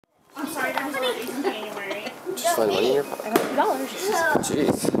Just find money in your pocket. I got $2.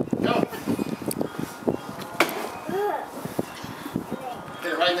 Jeez. Go.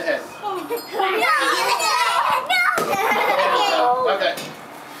 Get it right in the head. No! Okay.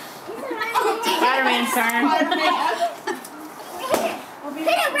 Spider-Man's turn.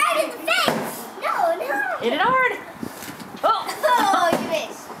 Hit it right in the face! No. Hit it hard. Oh, You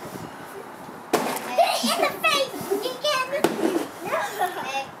missed. Hit it in the face! You can't miss.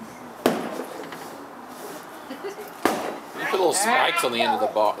 You put little spikes on the end of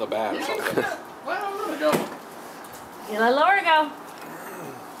the bat or something. Well, there we go. you let Laura go.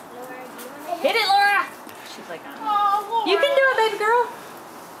 Hit it, Laura. She's like, oh. You can do it, baby girl.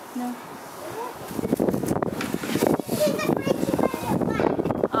 No.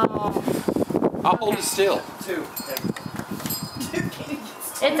 Oh. I'll hold it still. 2.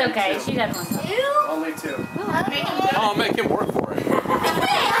 It's okay. She doesn't want to. Only 2. Oh, I'll make him work for it.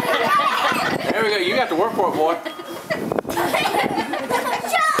 There we go. You got to work for it, boy.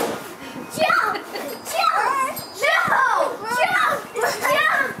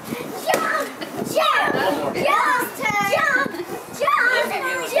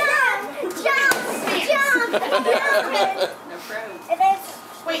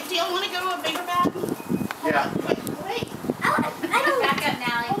 Wait, do y'all want to go to a bigger bag? Yeah. Wait. I don't Back up,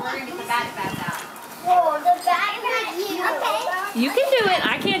 Nally. We're going to get the bag back out. Whoa, the bag is you. Okay. You can do it.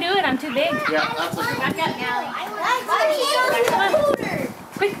 I can't do it. I'm too big. Yeah, that's a good one. Back up, Nally.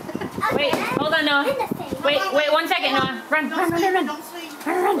 Quick. Wait. Hold on, Noah. Wait. 1 second, Noah. Run. Don't swing. Don't swing.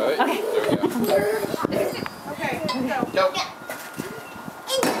 Run. Right, Okay. there we go. Okay, go. Go.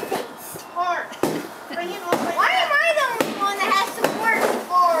 In the face. Hard. Bring it all the way Why back. am I the one that has to work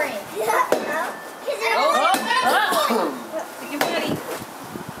for it? Pick your buddy.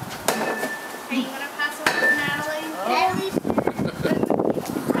 Hey, you want to pass it to Natalie?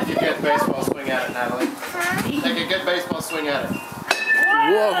 Take a good baseball swing at it, Natalie. Take a good baseball swing at it.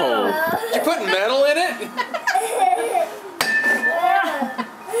 Whoa. Did you put metal in it?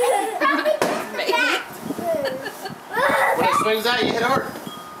 When it swings out, you hit hard.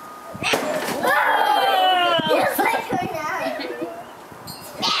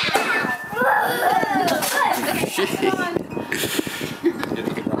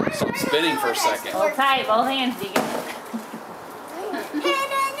 Stop spinning for a second. Hold tight. Both hands, Deacon.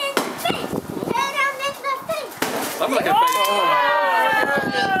 I'm looking at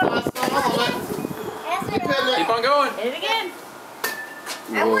Keep on going. Hit it again.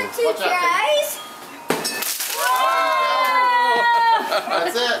 I want 2 tries.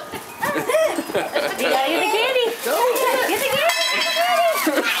 That's it. You gotta get the candy. Get the candy.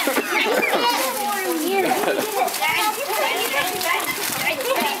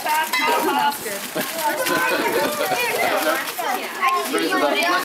 I just